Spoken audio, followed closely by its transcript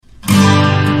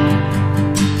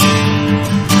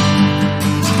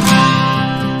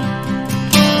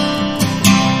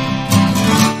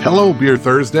Hello, Beer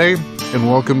Thursday,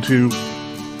 and welcome to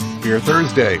Beer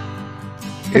Thursday.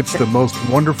 It's the most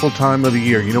wonderful time of the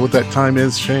year. You know what that time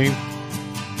is, Shane?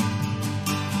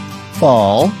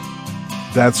 Fall.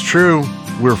 That's true.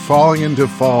 We're falling into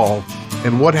fall.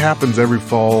 And what happens every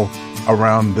fall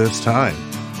around this time?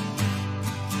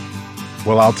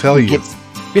 Well, I'll tell you.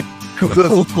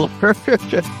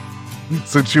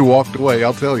 Since you walked away,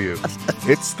 I'll tell you.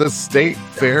 It's the State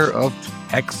Fair of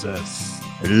Texas.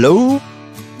 Hello,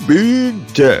 Big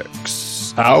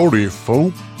Tex. Howdy,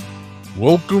 folk.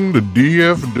 Welcome to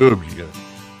DFW.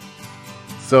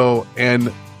 So,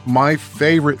 and my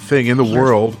favorite thing in the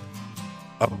world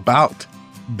about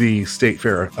the State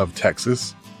Fair of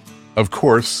Texas, of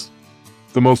course,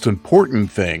 the most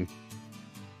important thing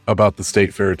about the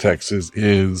State Fair of Texas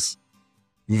is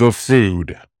the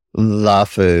food. La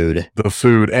food. The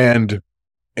food. And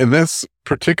in this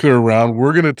particular round,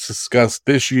 we're going to discuss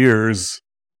this year's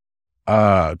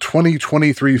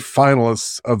 2023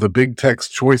 finalists of the Big Tex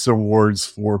Choice Awards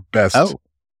for Best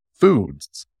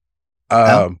Foods.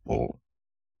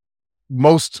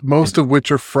 Most of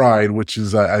which are fried, which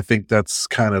is I think that's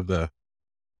kind of the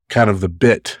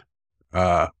bit.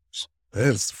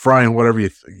 It's frying whatever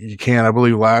you can. I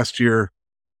believe last year,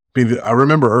 I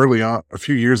remember early on, a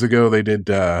few years ago, they did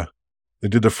the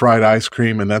fried ice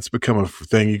cream, and that's become a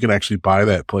thing. You can actually buy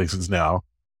that places now.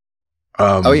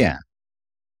 Oh yeah.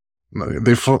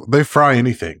 They fry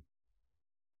anything.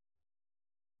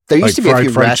 There used to be a few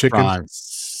chicken.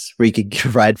 restaurants where you could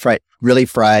get fried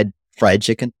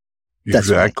chicken. That's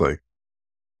exactly.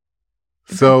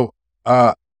 Right. So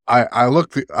I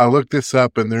looked this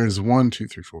up, and there's 1, 2,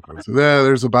 3, 4, 5. So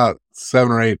there's about 7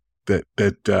 or 8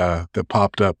 that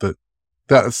popped up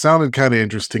that sounded kind of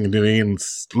interesting to me, and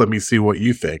let me see what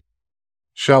you think.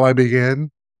 Shall I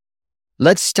begin?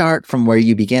 Let's start from where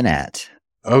you begin at.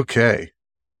 Okay.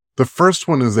 The first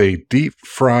one is a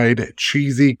deep-fried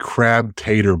cheesy crab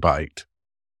tater bite.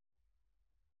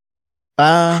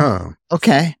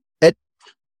 Okay. It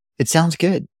sounds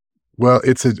good. Well,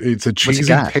 it's a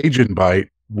cheesy Cajun bite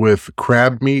with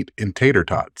crab meat and tater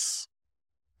tots.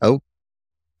 Oh,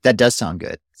 that does sound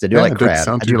good. I do like crab.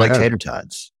 I do like tater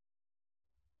tots.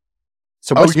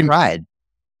 So what's fried?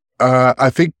 I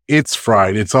think it's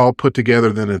fried. It's all put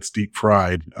together, then it's deep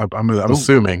fried. I'm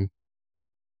assuming.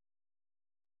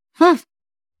 Huh.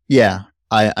 Yeah,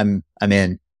 I'm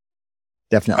in.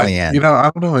 Definitely in. I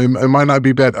don't know. It might not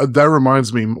be bad. That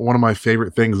reminds me, one of my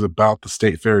favorite things about the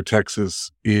State Fair of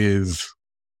Texas is,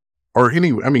 you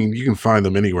can find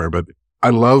them anywhere, but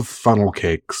I love funnel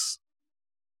cakes.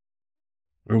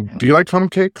 Do you like funnel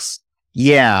cakes?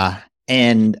 Yeah,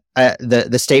 and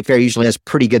the State Fair usually has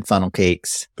pretty good funnel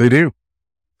cakes. They do.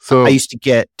 So I used to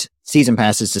get season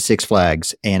passes to Six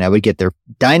Flags, and I would get their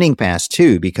dining pass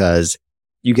too, because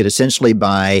you could essentially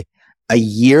buy a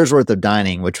year's worth of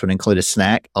dining, which would include a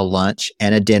snack, a lunch,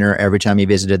 and a dinner every time you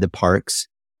visited the parks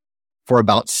for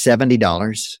about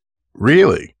 $70.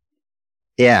 Really?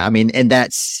 Yeah. And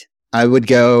I would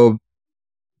go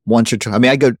once or twice.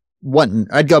 I'd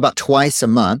go about twice a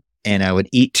month, and I would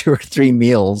eat 2 or 3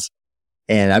 meals,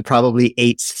 and I probably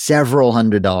ate several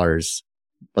 $100s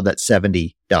for that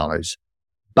 $70.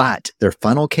 But their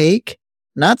funnel cake,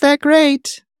 not that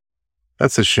great.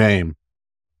 That's a shame.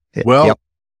 Well,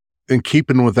 in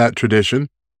keeping with that tradition,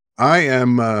 I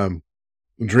am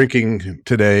drinking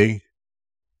today.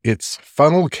 It's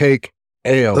funnel cake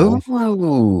ale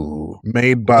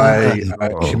made by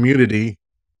Community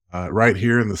right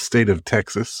here in the state of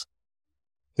Texas.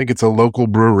 I think it's a local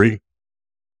brewery.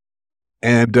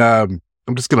 And I'm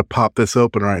just going to pop this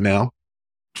open right now.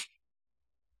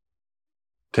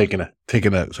 Taking a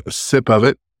sip of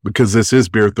it, because this is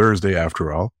Beer Thursday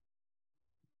after all.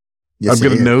 Yes, I'm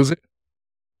going to nose it.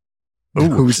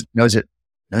 Ooh. Nose it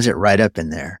right up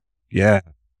in there. Yeah.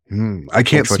 I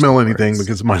can't smell anything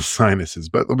because of my sinuses,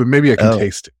 but maybe I can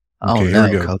taste it. Okay, here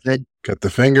we go. COVID? Got the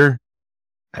finger.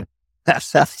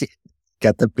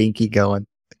 Got the pinky going.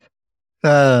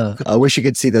 I wish you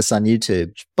could see this on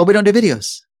YouTube, but we don't do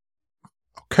videos.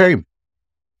 Okay.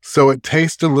 So it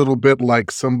tastes a little bit like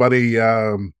somebody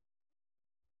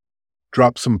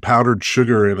dropped some powdered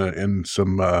sugar in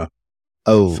some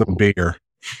beer.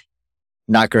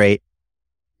 Not great.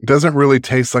 It doesn't really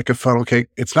taste like a funnel cake.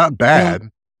 It's not bad.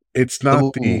 It's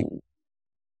not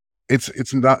it's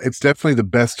definitely the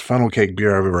best funnel cake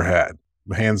beer I've ever had,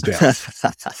 hands down.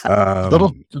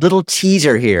 Little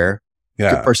teaser here.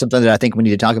 Yeah. For something that I think we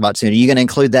need to talk about soon. Are you going to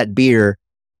include that beer?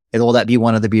 And will that be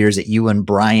one of the beers that you and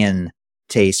Brian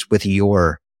taste with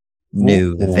your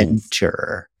new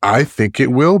venture? I think it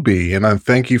will be. And I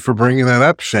thank you for bringing that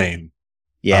up, Shane.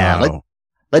 Yeah.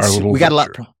 We got a lot.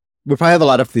 we probably have a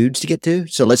lot of foods to get to.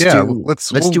 So let's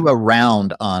do a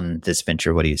round on this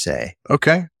venture. What do you say?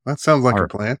 Okay. That sounds like a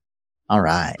plan. All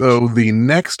right. So the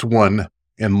next one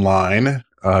in line,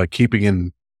 keeping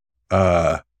in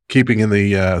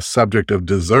the subject of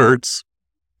desserts,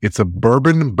 it's a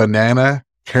bourbon banana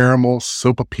caramel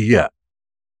sopapilla.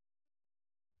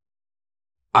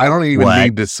 I don't even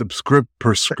need the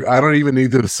I don't even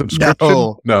need the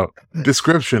subscription. No.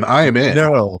 Description. I am in.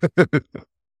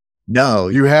 No.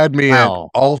 You had me at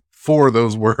all 4 of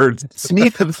those words.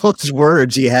 Neither of those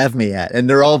words you have me at, and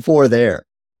they're all 4 there.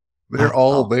 They're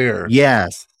all there.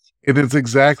 Yes. It is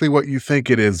exactly what you think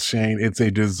it is, Shane. It's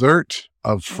a dessert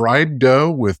of fried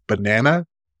dough with banana,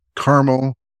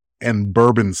 caramel, and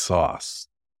bourbon sauce.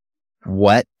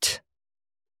 What?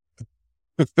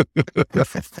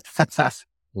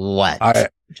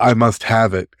 What? I must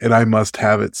have it, and I must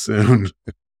have it soon.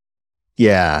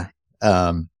 Yeah.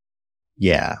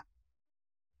 Yeah.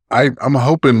 I'm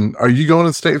hoping, are you going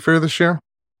to State Fair this year?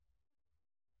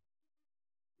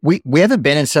 We haven't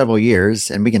been in several years,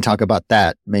 and we can talk about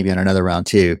that maybe on another round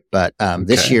too. But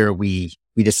this year we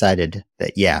decided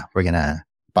that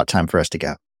about time for us to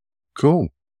go. Cool.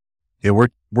 Yeah,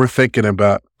 we're thinking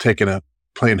about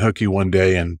playing hooky one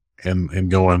day and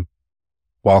going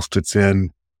whilst it's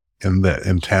in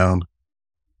town.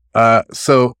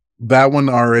 So that one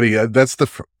already,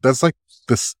 that's like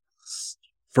this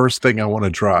first thing I want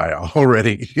to try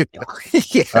already.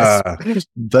 Yes.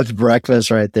 That's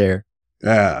breakfast right there.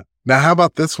 Yeah. Now, how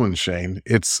about this one, Shane?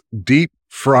 It's deep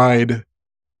fried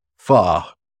pho.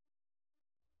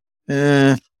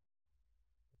 Yeah.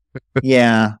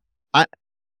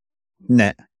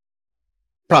 Nah.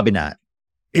 Probably not.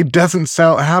 It doesn't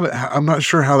sound, I'm not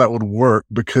sure how that would work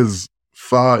because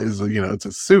pho is, it's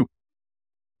a soup.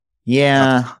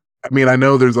 Yeah. I mean, I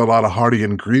know there's a lot of hearty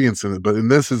ingredients in it, but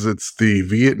it's the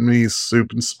Vietnamese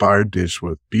soup inspired dish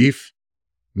with beef,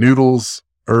 noodles,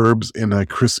 herbs in a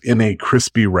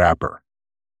crispy wrapper.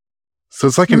 So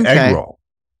it's like an egg roll.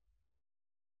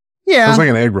 Yeah. It's like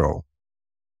an egg roll.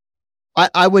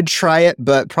 I would try it,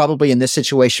 but probably in this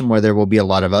situation where there will be a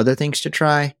lot of other things to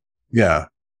try. Yeah.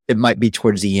 It might be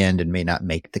towards the end and may not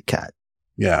make the cut.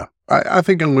 Yeah. I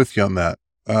think I'm with you on that.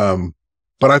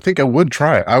 But I think I would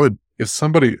try it. I would, if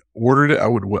somebody ordered it,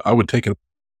 I would take it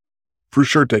for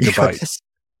sure. Take a bite.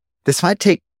 This might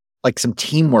take like some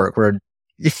teamwork where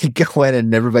you go in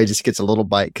and everybody just gets a little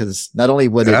bite because not only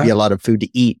would it be a lot of food to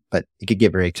eat, but it could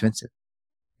get very expensive.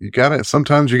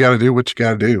 Sometimes you got to do what you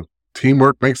got to do.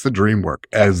 Teamwork makes the dream work,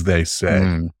 as they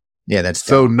say. Yeah, that's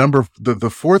so. The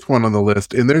fourth one on the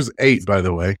list, and there's 8 by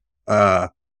the way,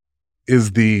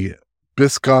 is the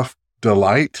Biscoff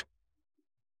Delight.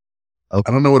 Okay.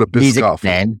 I don't know what a Biscoff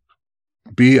is.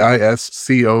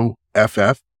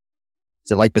 Biscoff.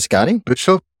 Is it like biscotti?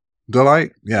 Biscoff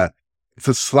Delight. Yeah, it's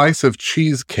a slice of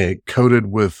cheesecake coated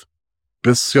with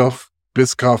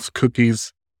Biscoff's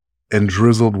cookies and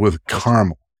drizzled with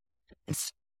caramel.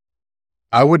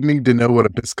 I would need to know what a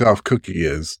Biscoff cookie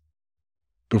is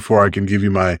before I can give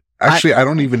you my. Actually, I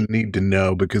don't even need to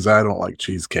know because I don't like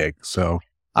cheesecake. So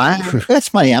that's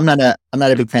funny. I'm not a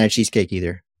big fan of cheesecake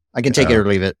either. I can take it or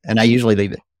leave it, and I usually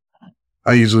leave it.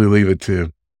 I usually leave it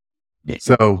too.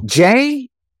 So Jay.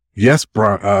 Yes,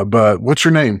 but what's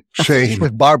your name? Shane.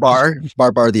 Barbar the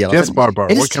elephant. Yes, Barbar.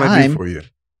 What can I do for you?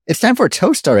 It's time for a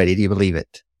toast already. Do you believe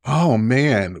it? Oh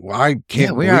man, well, I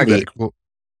can't believe it. Well,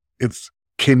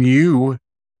 can you?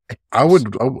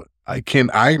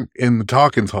 I'm in the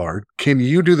talking's hard. Can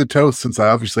you do the toast since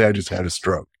I just had a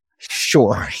stroke?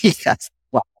 Sure. Yes.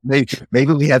 Well,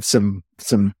 maybe we have some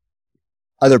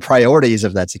other priorities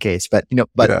if that's the case, but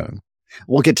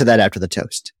we'll get to that after the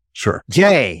toast. Sure.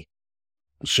 Jay.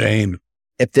 Shane.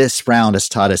 If this round has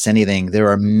taught us anything, there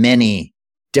are many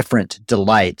different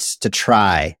delights to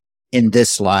try in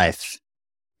this life.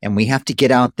 And we have to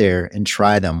get out there and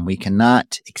try them. We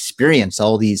cannot experience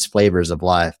all these flavors of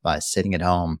life by sitting at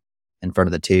home in front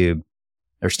of the tube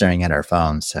or staring at our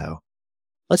phones. So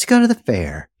let's go to the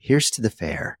fair. Here's to the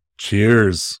fair.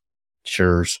 Cheers.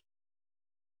 Cheers.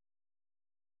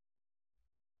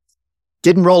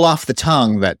 Didn't roll off the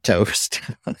tongue, that toast.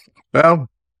 Well,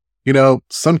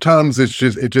 sometimes it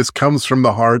just comes from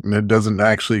the heart and it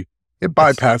bypasses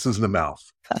the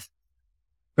mouth.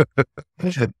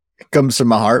 It comes from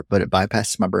my heart, but it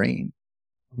bypasses my brain.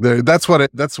 It goes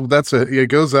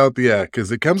out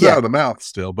because it comes out of the mouth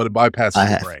still, but it bypasses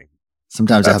the brain.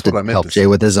 Sometimes I have to help Jay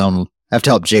with his own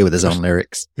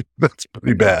lyrics. That's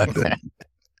pretty bad.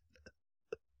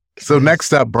 So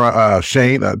next up,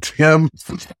 Shane, Tim.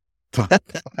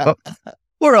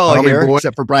 We're all here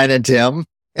except for Brian and Tim.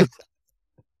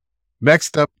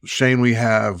 Next up, Shane, we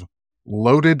have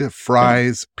loaded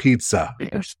fries pizza.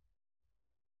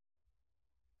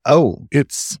 Oh,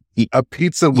 It's a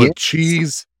pizza with yes.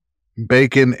 cheese,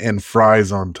 bacon, and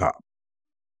fries on top.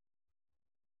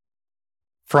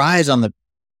 Fries on the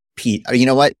pizza. You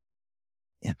know what?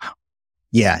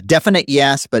 Yeah, definite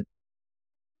yes, but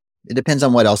it depends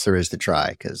on what else there is to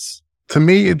try. Because To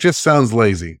me, it just sounds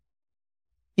lazy.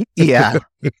 yeah,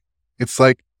 It's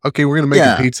like, okay, we're going to make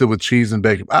a pizza with cheese and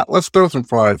bacon. Let's throw some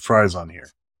fries on here.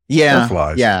 yeah, Or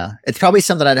flies. yeah. It's probably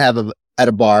something I'd have at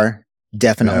a bar,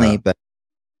 definitely, Yeah. but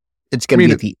it's going to mean,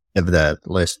 be at the end of the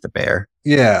list, the bear.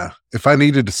 Yeah. If I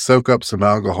needed to soak up some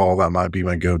alcohol, that might be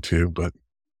my go-to. But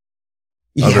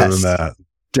other Yes, than that,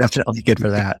 definitely good for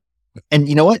that. And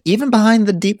you know what? Even behind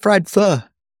the deep fried pho,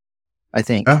 I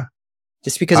think,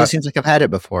 just because it seems like I've had it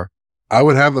before. I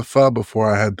would have the pho before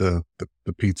I had the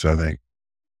pizza, I think.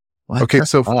 What Okay, the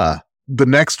so pho? the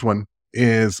next one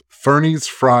is Fernie's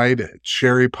Fried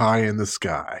Cherry Pie in the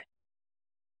Sky.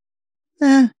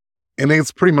 And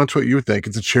it's pretty much what you would think.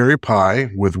 It's a cherry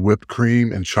pie with whipped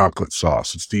cream and chocolate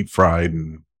sauce. It's deep fried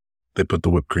and they put the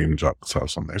whipped cream and chocolate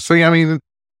sauce on there. So, yeah, I mean,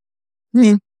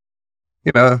 Mm.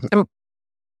 you know,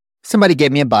 Somebody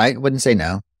gave me a bite. Wouldn't say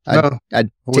no.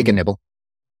 I'd take a nibble.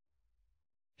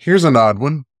 Here's an odd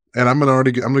one. And I'm going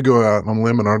to go out on a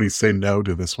limb and already say no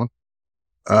to this one.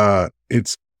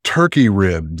 It's turkey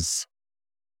ribs.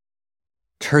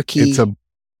 Turkey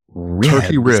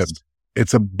ribs.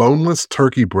 It's a boneless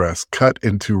turkey breast cut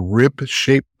into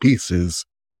rib-shaped pieces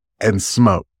and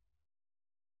smoked.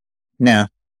 No.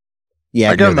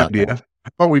 Yeah, I got an idea.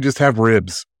 How about we just have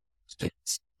ribs?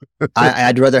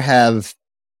 I'd rather have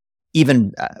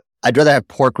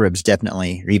pork ribs,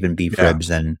 definitely, or even beef ribs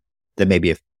than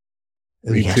maybe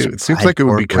Me too. It seems like it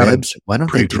would be kind of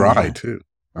pretty dry too.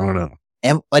 I don't know.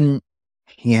 And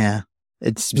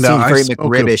it seems very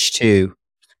McRibbish too.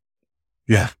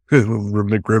 Yeah,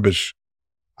 McRibbish.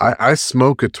 I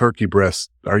smoke a turkey breast.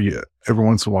 Every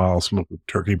once in a while I'll smoke a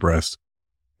turkey breast,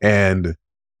 and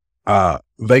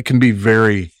they can be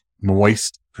very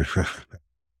moist,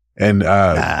 and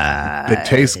they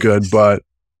taste good, but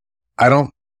I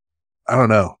don't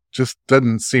know. Just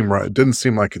doesn't seem right. It didn't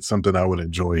seem like it's something I would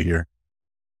enjoy here.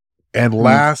 And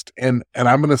last, and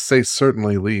I'm going to say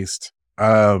certainly least,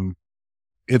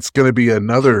 it's going to be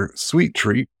another sweet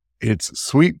treat. It's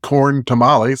sweet corn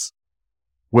tamales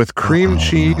with cream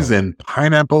cheese and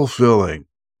pineapple filling.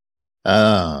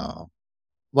 Oh,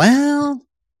 well,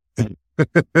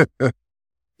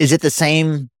 is it the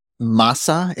same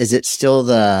masa? Is it still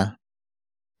the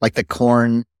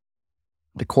corn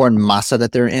masa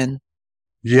that they're in?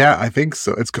 Yeah, I think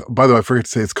so. By the way, I forgot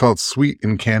to say it's called Sweet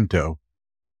Encanto.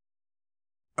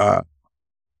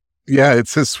 Yeah, it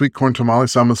says sweet corn tamale,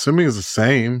 so I'm assuming it's the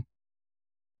same.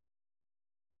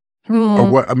 Or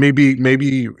what?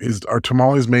 Maybe are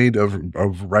tamales made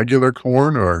of regular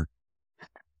corn or?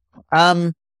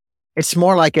 It's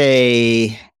more like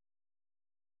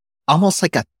almost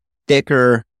like a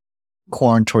thicker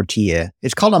corn tortilla.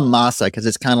 It's called a masa because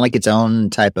it's kind of like its own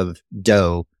type of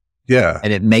dough. Yeah,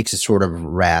 and it makes a sort of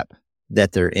wrap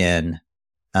that they're in.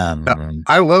 Now,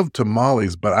 I love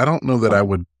tamales, but I don't know that I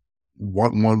would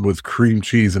want one with cream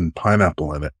cheese and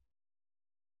pineapple in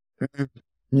it.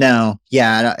 No,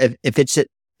 yeah, if it's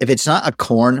not a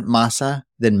corn masa,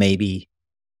 then maybe.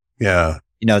 Yeah,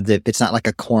 if it's not like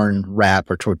a corn wrap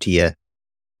or tortilla,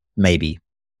 maybe.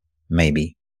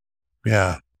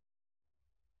 Yeah.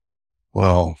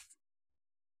 Well,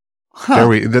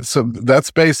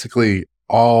 that's basically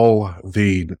all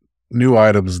the new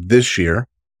items this year.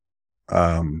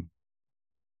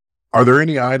 Are there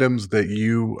any items that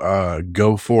you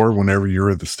go for whenever you're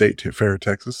at the State Fair of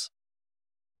Texas?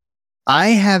 I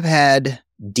have had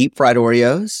deep fried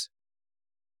Oreos.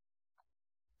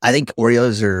 I think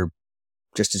Oreos are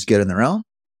just as good on their own.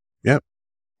 Yep.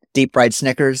 Deep fried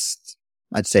Snickers,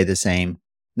 I'd say the same.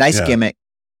 Nice gimmick.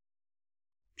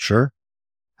 Sure.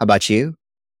 How about you?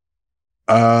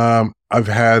 I've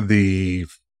had the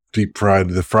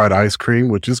fried ice cream,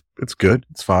 which it's good.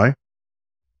 It's fine.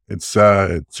 It's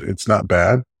not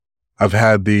bad. I've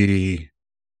had I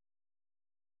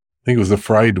think it was the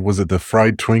fried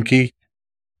Twinkie?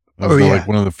 That was like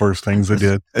one of the first things I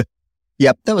did.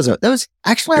 Yep. That was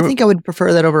actually, I think I would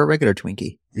prefer that over a regular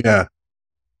Twinkie. Yeah.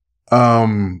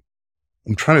 I'm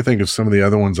trying to think of some of the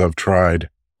other ones I've tried.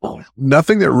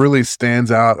 Nothing that really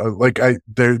stands out. Like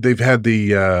they've had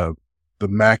the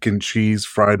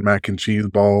fried mac and cheese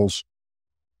balls,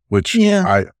 which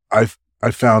I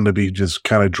found to be just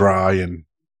kind of dry and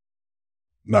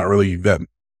not really that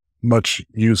much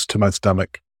use to my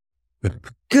stomach.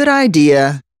 Good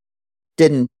idea.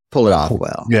 Didn't pull it off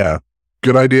well. Yeah.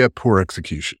 Good idea. Poor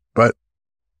execution. But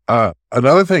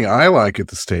Another thing I like at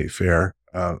the state fair,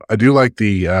 I do like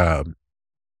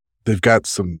they've got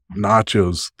some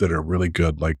nachos that are really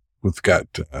good. Like we've got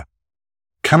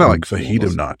kind of like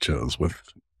fajita nachos with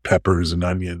peppers and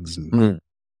onions.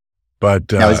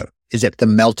 But now is it the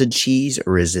melted cheese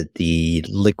or is it the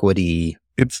liquidy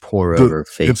pour over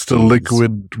fake It's the cheese?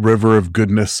 liquid river of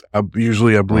goodness.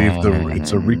 Usually I believe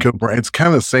it's a Rico brand. It's kind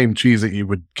of the same cheese that you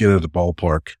would get at a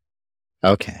ballpark.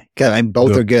 Okay. Good. I mean,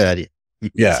 both are good.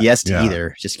 Yeah. Yes to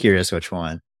either. Just curious which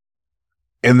one.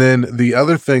 And then the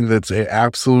other thing that's an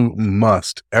absolute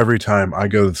must every time I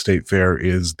go to the state fair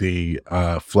is the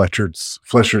Fletcher's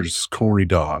corn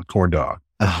dog.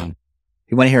 Oh.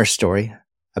 You want to hear a story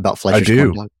about Fletcher's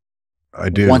corn dog? I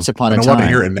do. Once upon a time. I want to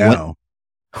hear it now.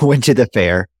 Went to the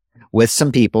fair with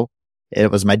some people.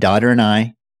 It was my daughter and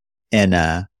I, and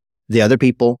the other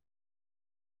people.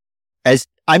 As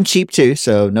I'm cheap too,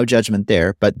 so no judgment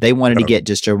there. But they wanted to get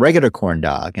just a regular corn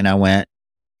dog, and I went,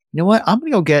 you know what? I'm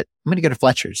gonna go get a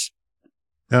Fletcher's.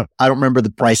 Yeah. I don't remember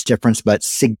the price difference, but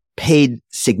paid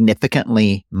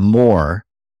significantly more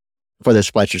for this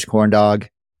Fletcher's corn dog.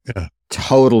 Yeah.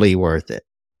 Totally worth it.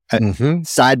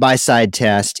 Side by side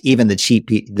test. Even the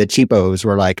cheapos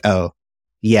were like, oh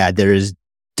yeah, this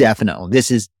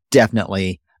is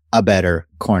definitely a better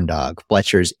corn dog.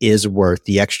 Fletcher's is worth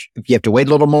the extra. If you have to wait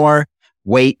a little more,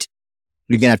 wait.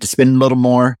 You're going to have to spend a little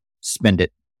more, spend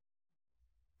it.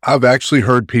 I've actually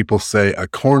heard people say a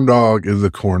corn dog is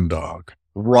a corn dog.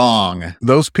 Wrong.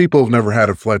 Those people have never had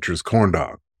a Fletcher's corn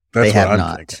dog. That's what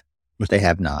I'm thinking. They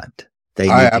have not. They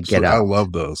need to get out. I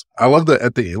love those. I love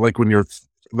like when you're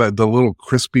the little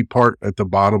crispy part at the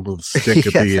bottom of the stick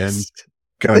at the end.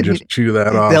 Kind of just chew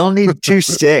that off. They'll need 2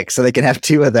 sticks so they can have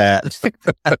 2 of that.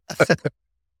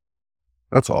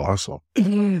 That's awesome.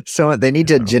 So they need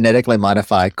to genetically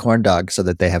modify corn dogs so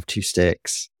that they have 2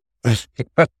 sticks.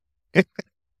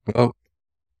 Well,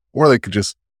 or they could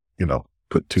just,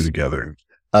 put 2 together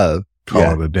and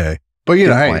call it a day. But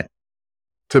hey,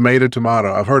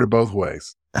 tomato. I've heard it both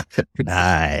ways.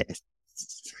 Nice.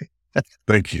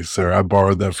 Thank you, sir. I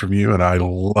borrowed that from you and I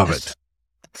love it.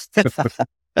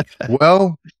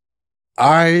 Well,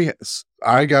 I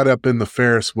got up in the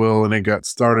Ferris wheel and it got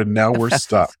started. Now we're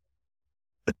stuck.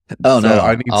 No!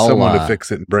 I need someone to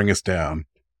fix it and bring us down.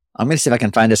 I'm going to see if I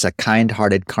can find us a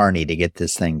kind-hearted carny to get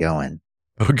this thing going.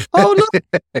 Okay. Oh, look,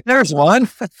 there's one.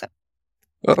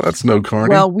 Well, that's no carny.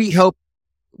 Well, we've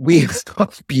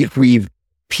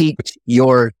piqued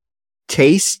your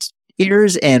taste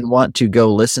ears and want to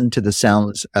go listen to the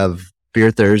sounds of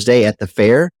Beer Thursday at the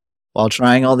fair while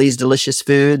trying all these delicious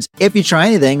foods. If you try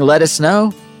anything, let us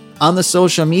know on the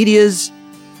social medias.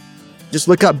 Just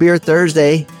look up Beer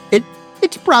Thursday.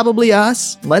 It's probably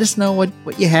us. Let us know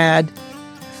what you had.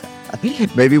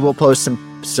 Maybe we'll post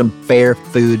some fair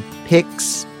food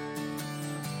pics.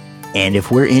 And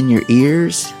if we're in your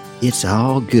ears, it's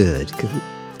all good.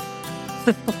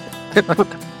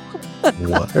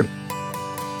 What?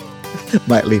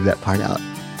 Might leave that part out.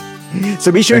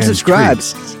 So be sure and subscribe.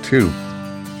 2,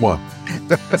 1.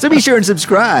 So be sure and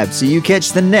subscribe so you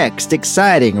catch the next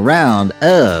exciting round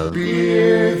of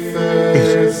Beer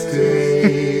Thursday.